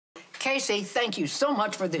Casey, thank you so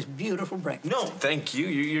much for this beautiful breakfast. No, thank you.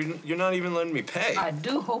 You're not even letting me pay. I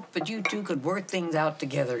do hope that you two could work things out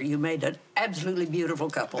together. You made an absolutely beautiful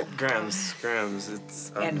couple. Grams,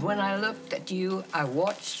 it's... And when I looked at you, I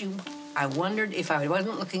watched you, I wondered if I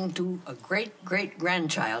wasn't looking to a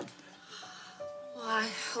great-great-grandchild. Well, I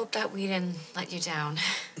hope that we didn't let you down.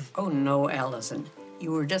 Oh, no, Allison.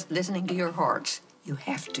 You were just listening to your hearts. You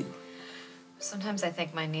have to. Sometimes I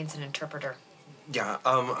think mine needs an interpreter. Yeah,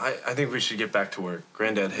 I think we should get back to work.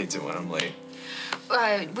 Granddad hates it when I'm late.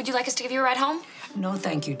 Would you like us to give you a ride home? No,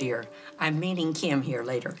 thank you, dear. I'm meeting Kim here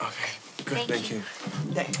later. Okay, good, thank you.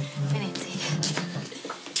 Hi, Nancy.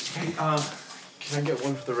 Hey, can I get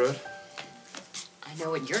one for the road? I know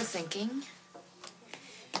what you're thinking.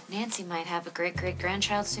 Nancy might have a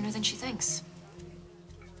great-great-grandchild sooner than she thinks.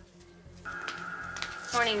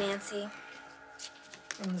 Morning, Nancy.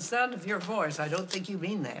 From the sound of your voice, I don't think you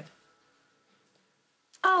mean that.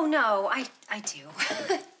 Oh, no, I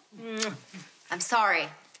do. I'm sorry.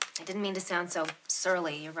 I didn't mean to sound so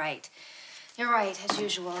surly. You're right. You're right, as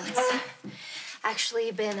usual. It's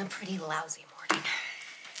actually been a pretty lousy morning.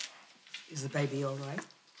 Is the baby all right?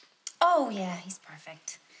 Oh, yeah, he's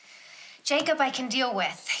perfect. Jacob I can deal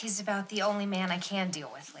with. He's about the only man I can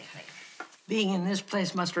deal with lately. Being in this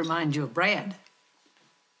place must remind you of Brad.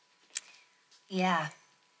 Yeah,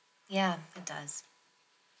 it does.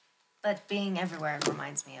 But being everywhere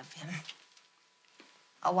reminds me of him.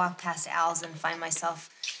 I'll walk past Al's and find myself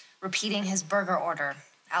repeating his burger order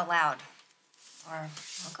out loud. Or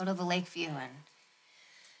I'll go to the Lakeview and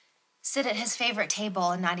sit at his favorite table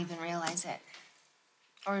and not even realize it.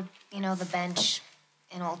 Or, you know, the bench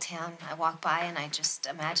in Old Town. I walk by and I just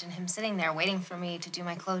imagine him sitting there waiting for me to do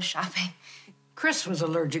my clothes shopping. Chris was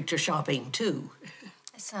allergic to shopping, too.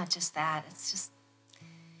 It's not just that. It's just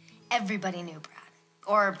everybody knew Brad.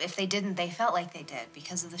 Or if they didn't, they felt like they did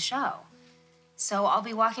because of the show. So I'll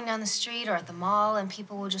be walking down the street or at the mall and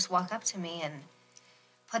people will just walk up to me and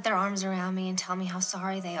put their arms around me and tell me how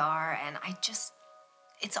sorry they are. And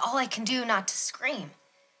it's all I can do not to scream.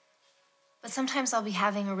 But sometimes I'll be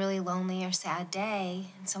having a really lonely or sad day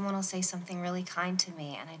and someone will say something really kind to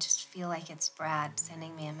me and I just feel like it's Brad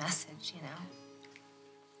sending me a message, you know?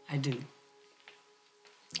 I do.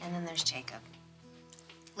 And then there's Jacob.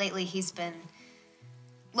 Lately, he's been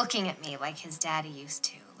looking at me like his daddy used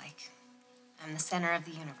to, like I'm the center of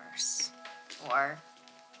the universe, or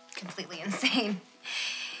completely insane.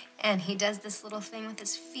 And he does this little thing with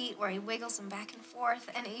his feet where he wiggles them back and forth,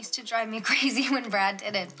 and it used to drive me crazy when Brad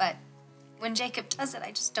did it, but when Jacob does it,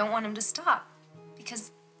 I just don't want him to stop,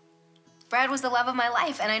 because Brad was the love of my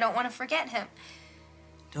life, and I don't want to forget him.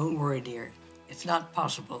 Don't worry, dear. It's not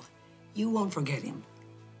possible. You won't forget him.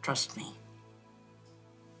 Trust me.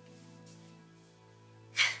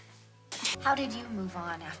 How did you move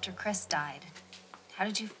on after Chris died? How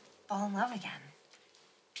did you fall in love again?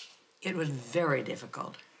 It was very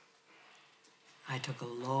difficult. I took a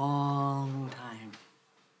long time.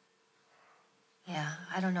 Yeah,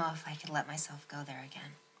 I don't know if I could let myself go there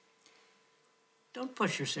again. Don't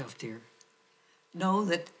push yourself, dear. Know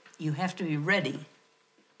that you have to be ready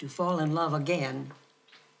to fall in love again,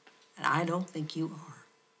 and I don't think you are.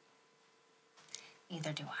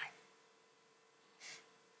 Neither do I.